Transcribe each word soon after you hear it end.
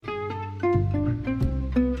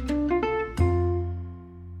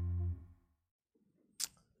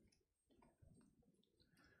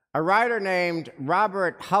A writer named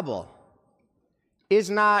Robert Hubbell is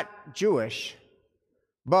not Jewish.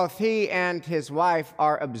 Both he and his wife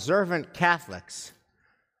are observant Catholics.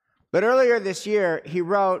 But earlier this year, he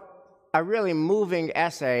wrote a really moving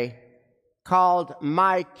essay called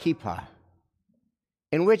My Kippah,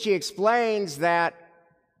 in which he explains that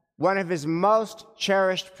one of his most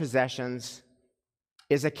cherished possessions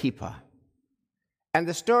is a kippah. And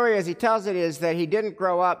the story, as he tells it, is that he didn't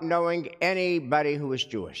grow up knowing anybody who was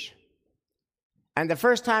Jewish. And the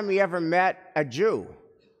first time he ever met a Jew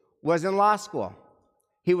was in law school.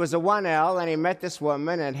 He was a 1L, and he met this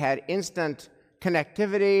woman and had instant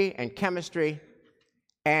connectivity and chemistry,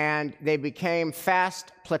 and they became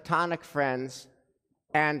fast platonic friends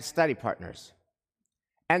and study partners.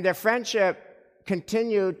 And their friendship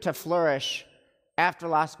continued to flourish after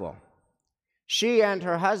law school. She and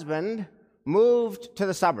her husband moved to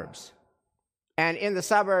the suburbs. And in the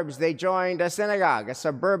suburbs, they joined a synagogue, a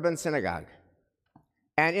suburban synagogue.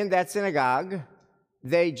 And in that synagogue,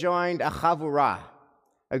 they joined a havurah,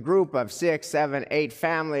 a group of 6, 7, 8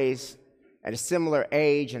 families at a similar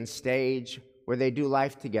age and stage where they do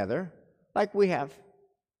life together, like we have.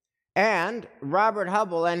 And Robert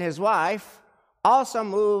Hubbell and his wife also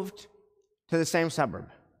moved to the same suburb.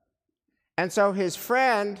 And so his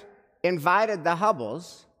friend invited the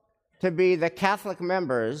Hubbells to be the Catholic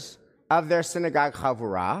members of their synagogue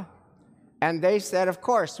havurah, and they said, of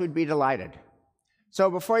course, we'd be delighted. So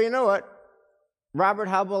before you knew it, Robert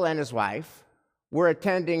Hubbell and his wife were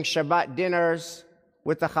attending Shabbat dinners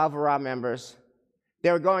with the havurah members.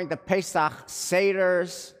 They were going to Pesach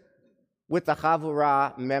seders with the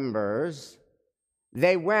havurah members.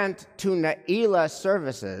 They went to Neila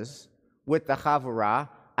services with the havurah.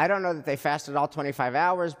 I don't know that they fasted all 25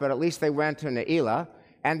 hours, but at least they went to Neila.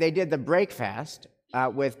 And they did the break fast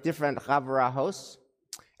with different havurah hosts.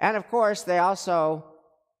 And of course, they also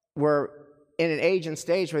were in an age and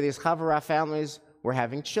stage where these havurah families were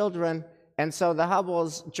having children. And so the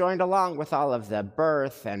Hubbells joined along with all of the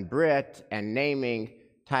birth and brit and naming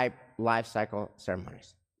type life cycle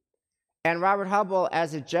ceremonies. And Robert Hubbell,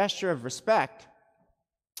 as a gesture of respect,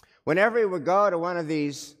 whenever he would go to one of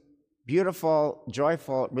these beautiful,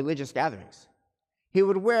 joyful religious gatherings, he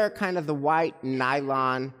would wear kind of the white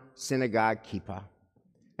nylon synagogue kippah.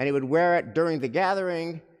 And he would wear it during the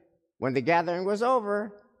gathering. When the gathering was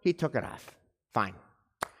over, he took it off. Fine.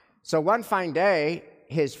 So one fine day,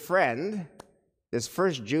 his friend, this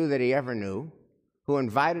first Jew that he ever knew, who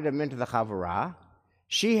invited him into the havurah,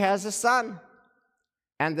 she has a son.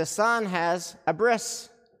 And the son has a bris.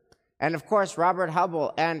 And of course, Robert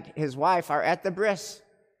Hubbell and his wife are at the bris.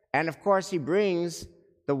 And of course, he brings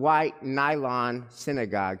the white nylon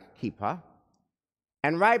synagogue kippah.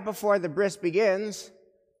 And right before the bris begins,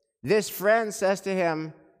 this friend says to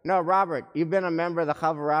him, no, Robert, you've been a member of the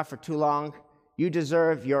havurah for too long. You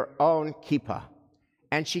deserve your own kippah.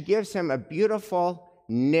 And she gives him a beautiful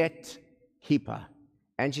knit kippah.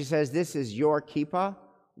 And she says, this is your kippah.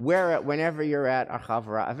 Wear it whenever you're at our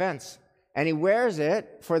havurah events. And he wears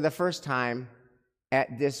it for the first time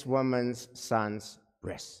at this woman's son's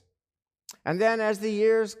bris. And then as the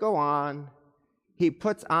years go on, he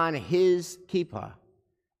puts on his kippah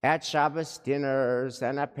at Shabbos dinners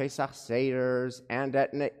and at Pesach seders and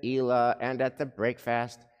at Neila and at the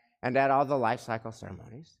breakfast and at all the life cycle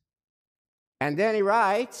ceremonies. And then he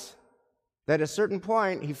writes that at a certain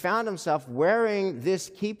point he found himself wearing this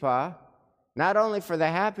kippah not only for the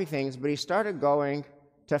happy things, but he started going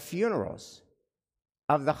to funerals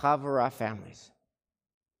of the havurah families.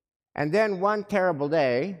 And then one terrible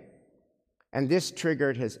day, and this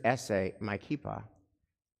triggered his essay, My Kippah,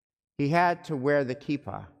 he had to wear the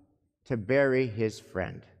kippah to bury his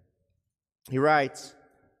friend. He writes,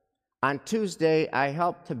 on Tuesday, I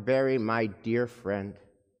helped to bury my dear friend.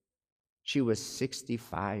 She was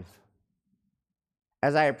 65.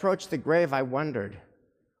 As I approached the grave, I wondered,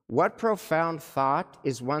 what profound thought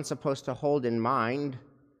is one supposed to hold in mind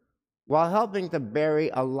while helping to bury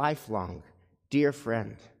a lifelong dear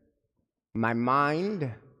friend? My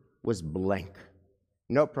mind was blank,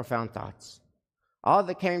 no profound thoughts. All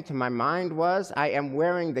that came to my mind was, I am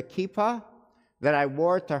wearing the kippah that I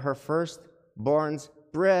wore to her firstborn's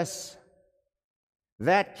bris.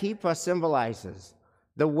 That kippah symbolizes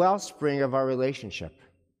the wellspring of our relationship,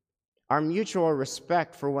 our mutual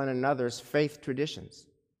respect for one another's faith traditions.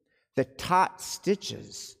 The taut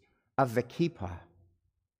stitches of the kippah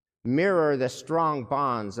mirror the strong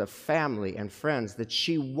bonds of family and friends that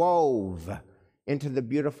she wove into the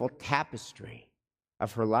beautiful tapestry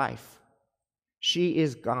of her life. She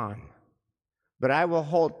is gone, but I will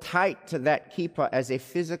hold tight to that kippah as a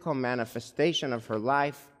physical manifestation of her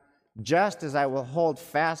life just as I will hold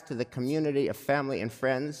fast to the community of family and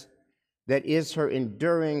friends that is her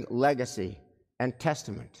enduring legacy and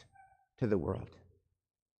testament to the world.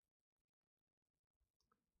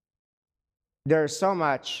 There is so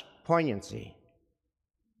much poignancy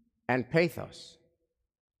and pathos.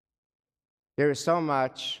 There is so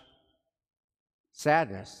much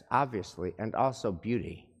sadness, obviously, and also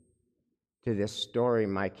beauty to this story,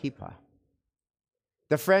 my Kippah.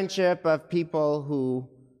 The friendship of people who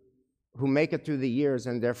make it through the years,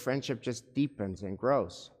 and their friendship just deepens and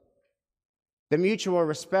grows. The mutual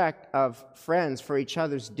respect of friends for each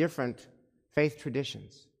other's different faith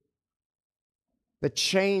traditions. The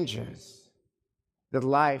changes that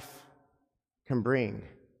life can bring.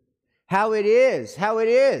 How it is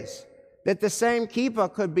that the same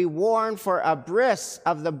kippah could be worn for a bris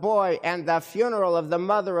of the boy and the funeral of the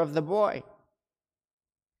mother of the boy.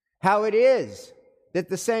 How it is that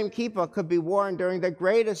the same kippah could be worn during the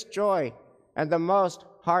greatest joy and the most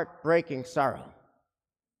heartbreaking sorrow.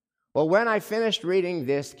 Well, when I finished reading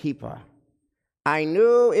this kippah, I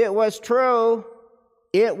knew it was true.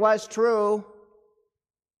 It was true.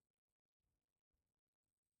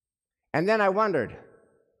 And then I wondered,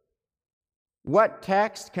 what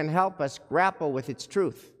text can help us grapple with its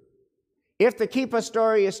truth? If the kippah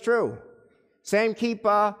story is true, same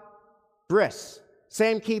kippah, bris.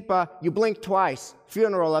 Same kippah, you blink twice,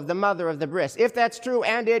 funeral of the mother of the bris. If that's true,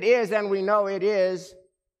 and it is, and we know it is,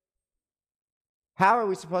 how are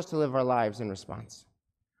we supposed to live our lives in response?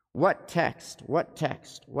 What text? What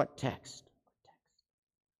text? What text?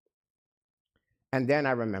 And then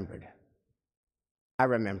I remembered. I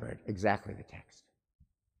remembered exactly the text.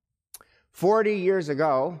 40 years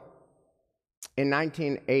ago, in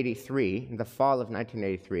 1983, in the fall of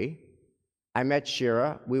 1983, I met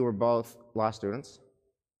Shira. We were both law students.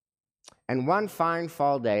 And one fine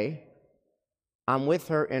fall day, I'm with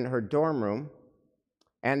her in her dorm room,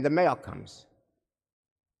 and the mail comes.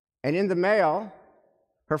 And in the mail,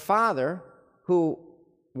 her father, who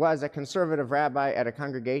was a conservative rabbi at a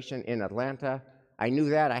congregation in Atlanta, I knew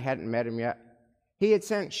that, I hadn't met him yet, he had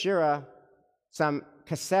sent Shira some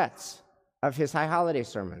cassettes of his high holiday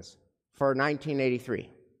sermons for 1983.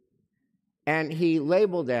 And he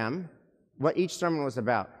labeled them what each sermon was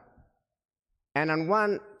about. And on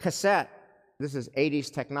one cassette, this is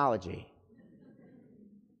 80s technology,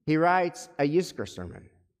 he writes a Yizkor sermon.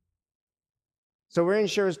 So we're in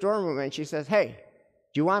Shira's dorm room, and she says, "Hey,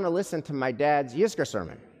 do you want to listen to my dad's Yizkor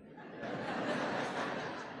sermon?"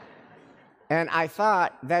 And I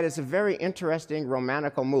thought, that is a very interesting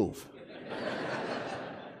romantical move.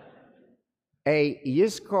 A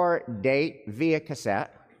Yizkor date via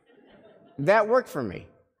cassette. That worked for me.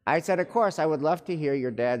 I said, of course, I would love to hear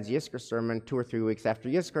your dad's Yizkor sermon 2 or 3 weeks after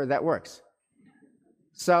Yizkor. That works.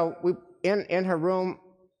 So we, in her room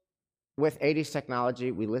with 80s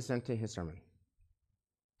technology, we listened to his sermon.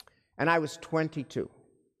 And I was 22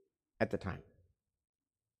 at the time.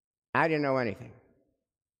 I didn't know anything.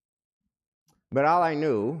 But all I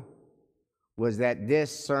knew was that this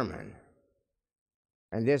sermon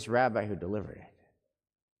and this rabbi who delivered it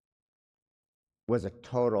was a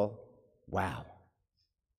total wow.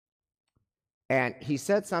 And he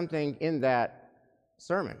said something in that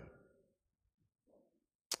sermon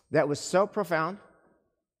that was so profound.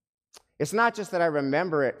 It's not just that I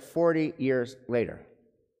remember it 40 years later.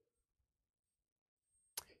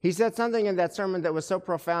 He said something in that sermon that was so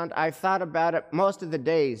profound, I've thought about it most of the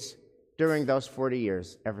days during those 40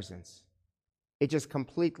 years ever since. It just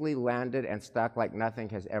completely landed and stuck like nothing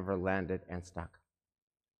has ever landed and stuck.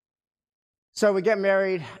 So we get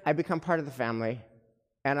married, I become part of the family,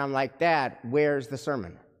 and I'm like, Dad, where's the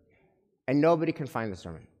sermon? And nobody can find the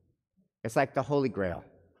sermon. It's like the Holy Grail.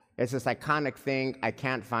 It's this iconic thing, I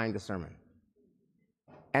can't find the sermon.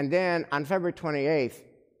 And then on February 28th,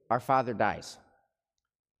 our father dies.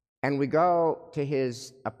 And we go to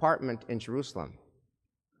his apartment in Jerusalem.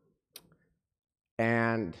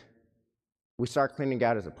 And we start cleaning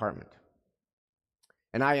out his apartment.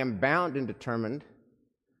 And I am bound and determined,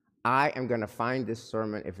 I am going to find this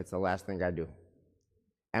sermon if it's the last thing I do.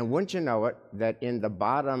 And wouldn't you know it, that in the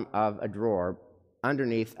bottom of a drawer,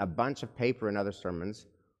 underneath a bunch of paper and other sermons,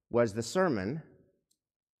 was the sermon,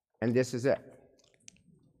 and this is it.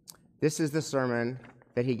 This is the sermon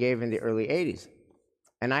that he gave in the early 80s.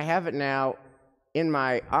 And I have it now in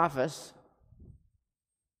my office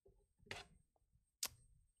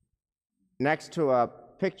next to a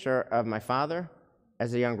picture of my father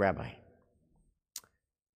as a young rabbi.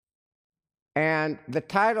 And the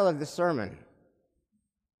title of the sermon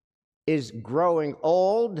is Growing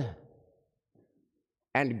Old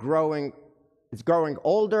and Growing, it's growing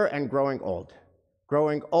older and growing old.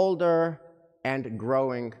 growing older and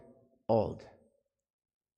growing old.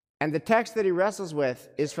 And the text that he wrestles with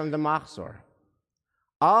is from the Machzor.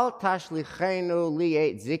 Al tashlichenu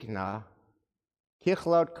li'et zikna,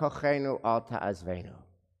 kichlot kochenu al ta'azvenu.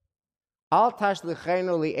 Al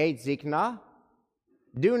tashlichenu li'et zikna,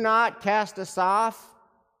 do not cast us off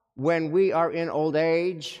when we are in old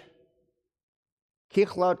age.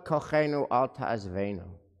 Kichlot kochenu al ta'azvenu.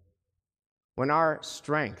 When our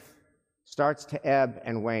strength starts to ebb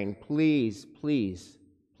and wane, please, please,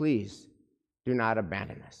 please do not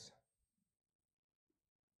abandon us.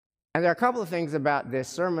 And there are a couple of things about this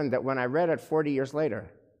sermon that when I read it 40 years later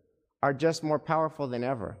are just more powerful than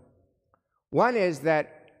ever. One is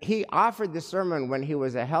that he offered this sermon when he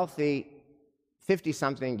was a healthy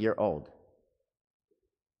 50-something-year-old.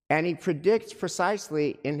 And he predicts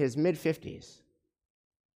precisely in his mid-50s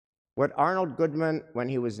what Arnold Goodman, when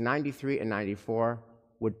he was 93 and 94,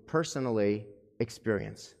 would personally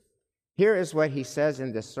experience. Here is what he says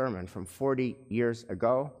in this sermon from 40 years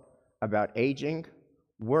ago about aging,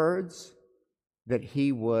 words that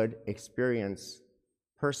he would experience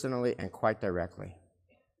personally and quite directly.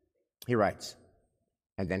 He writes,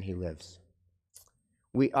 and then he lives.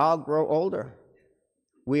 We all grow older.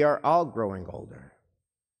 We are all growing older.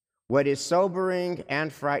 What is sobering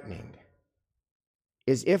and frightening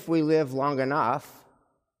is if we live long enough,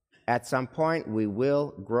 at some point we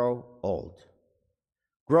will grow old.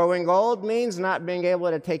 Growing old means not being able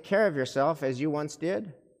to take care of yourself as you once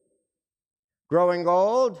did. Growing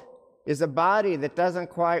old is a body that doesn't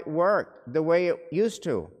quite work the way it used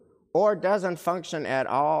to, or doesn't function at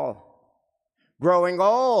all. Growing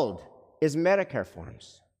old is Medicare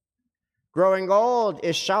forms. Growing old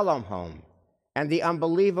is Shalom Home and the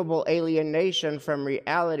unbelievable alienation from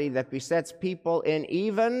reality that besets people in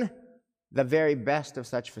even the very best of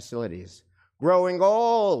such facilities. Growing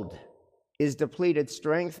old is depleted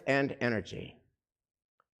strength and energy.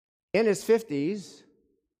 In his 50s,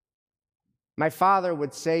 my father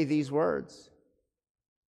would say these words.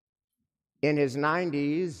 In his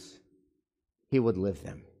 90s, he would live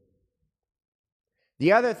them.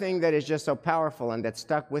 The other thing that is just so powerful and that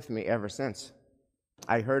stuck with me ever since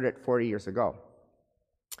I heard it 40 years ago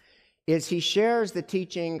is he shares the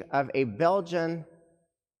teaching of a Belgian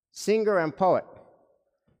singer and poet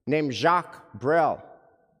named Jacques Brel,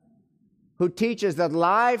 who teaches that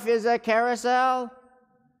life is a carousel,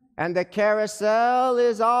 and the carousel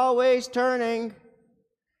is always turning,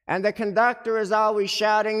 and the conductor is always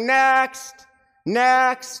shouting, next,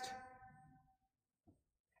 next.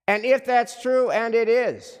 And if that's true, and it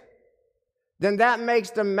is, then that makes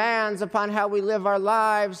demands upon how we live our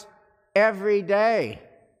lives every day.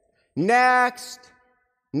 Next,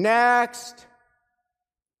 next.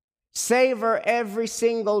 Savor every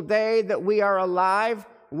single day that we are alive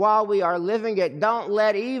while we are living it. Don't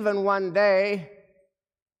let even one day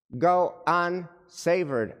go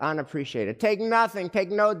unsavored, unappreciated. Take nothing, take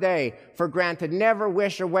no day for granted. Never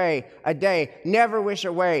wish away a day. Never wish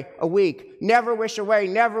away a week. Never wish away,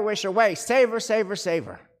 never wish away. Savor, savor,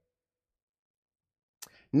 savor.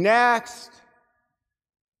 Next,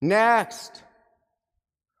 next.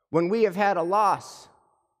 When we have had a loss,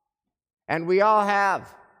 and we all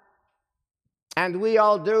have, and we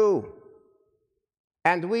all do,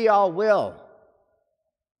 and we all will,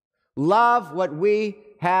 love what we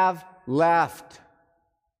have left.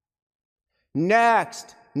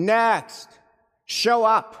 Next, next, show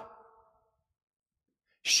up.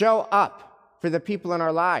 Show up for the people in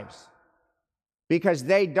our lives because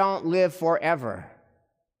they don't live forever,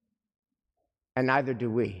 and neither do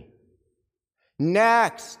we.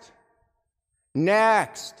 Next,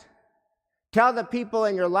 next, tell the people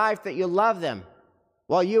in your life that you love them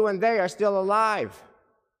while you and they are still alive.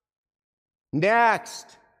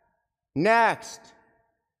 Next, next,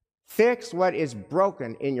 fix what is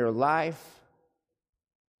broken in your life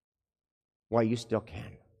while you still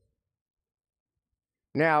can.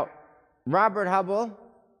 Now, Robert Hubbell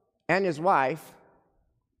and his wife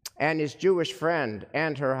and his Jewish friend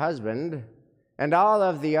and her husband and all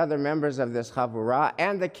of the other members of this havurah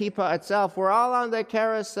and the Kippah itself were all on the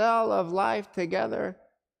carousel of life together,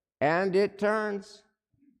 and it turns.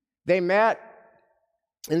 They met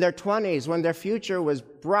in their 20s when their future was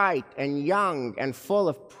bright and young and full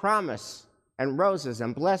of promise and roses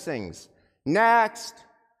and blessings. Next,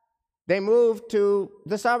 they moved to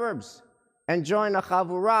the suburbs and join a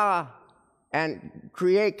havurah and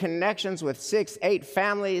create connections with 6, 8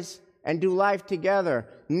 families and do life together.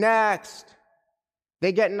 Next,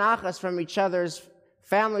 they get nachas from each other's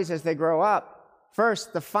families as they grow up.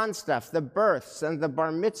 First, the fun stuff, the births and the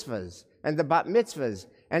bar mitzvahs and the bat mitzvahs,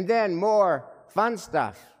 and then more fun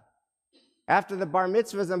stuff After the bar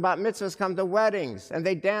mitzvahs and bat mitzvahs come the weddings, and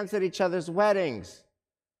they dance at each other's weddings.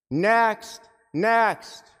 Next.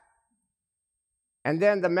 And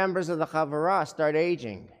then the members of the havurah start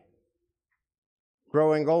aging,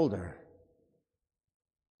 growing older.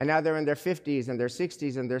 And now they're in their 50s and their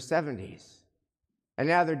 60s and their 70s. And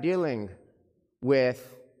now they're dealing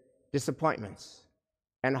with disappointments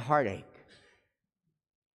and heartache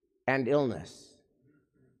and illness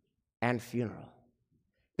and funeral.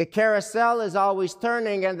 The carousel is always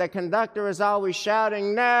turning and the conductor is always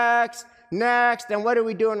shouting, next. And what do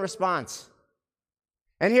we do in response?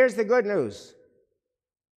 And here's the good news.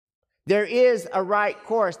 There is a right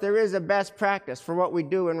course. There is a best practice for what we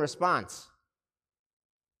do in response.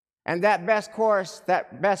 And that best course,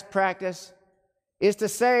 that best practice, is to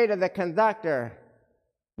say to the conductor,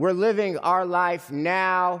 we're living our life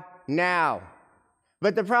now.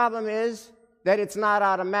 But the problem is that it's not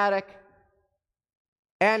automatic,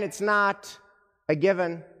 and it's not a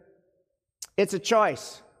given. It's a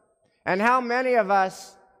choice. And how many of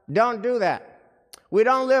us don't do that? We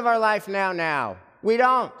don't live our life now. We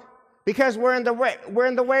don't. Because we're in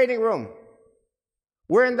the waiting room.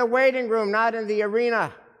 We're in the waiting room, not in the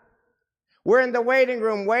arena. We're in the waiting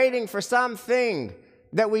room waiting for something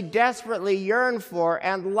that we desperately yearn for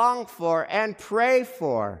and long for and pray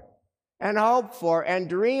for and hope for and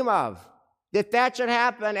dream of, that should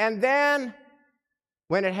happen. And then,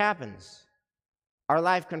 when it happens, our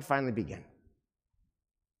life can finally begin.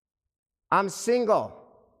 I'm single.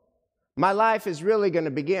 My life is really going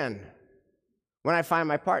to begin when I find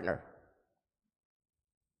my partner.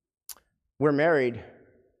 We're married,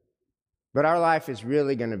 but our life is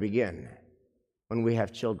really going to begin when we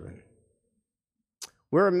have children.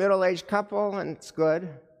 We're a middle-aged couple, and it's good,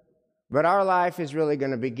 but our life is really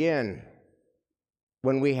going to begin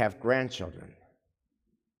when we have grandchildren.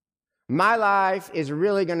 My life is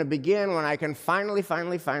really going to begin when I can finally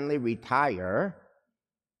retire.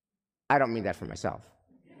 I don't mean that for myself.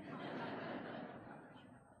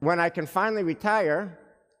 When I can finally retire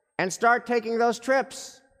and start taking those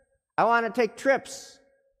trips. I want to take trips.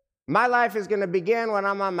 My life is going to begin when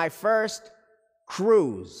I'm on my first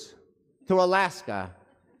cruise to Alaska,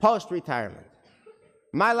 post-retirement.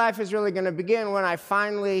 My life is really going to begin when I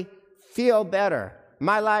finally feel better.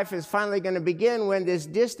 My life is finally going to begin when this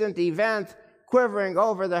distant event quivering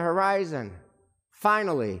over the horizon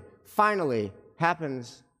finally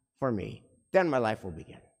happens for me. Then my life will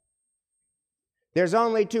begin. There's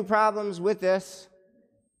only two problems with this.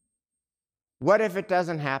 What if it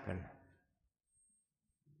doesn't happen?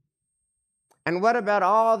 And what about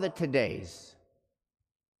all the todays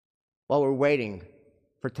while we're waiting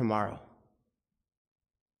for tomorrow?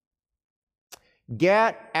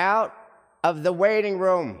 Get out of the waiting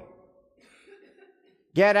room.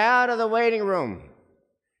 Get out of the waiting room.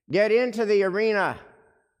 Get into the arena.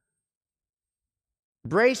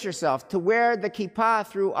 Brace yourself to wear the kippah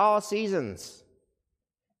through all seasons.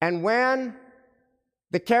 And when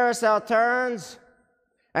the carousel turns,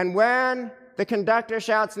 and when the conductor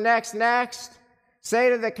shouts, next, say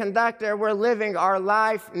to the conductor, we're living our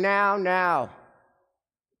life now.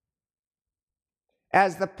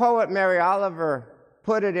 As the poet Mary Oliver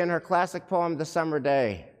put it in her classic poem, The Summer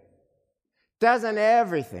Day, doesn't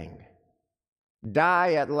everything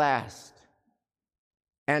die at last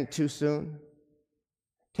and too soon?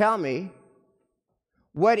 Tell me,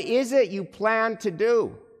 what is it you plan to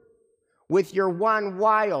do with your one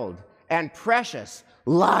wild and precious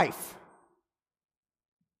life?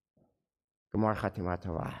 Gemar Chatima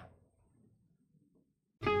Torah.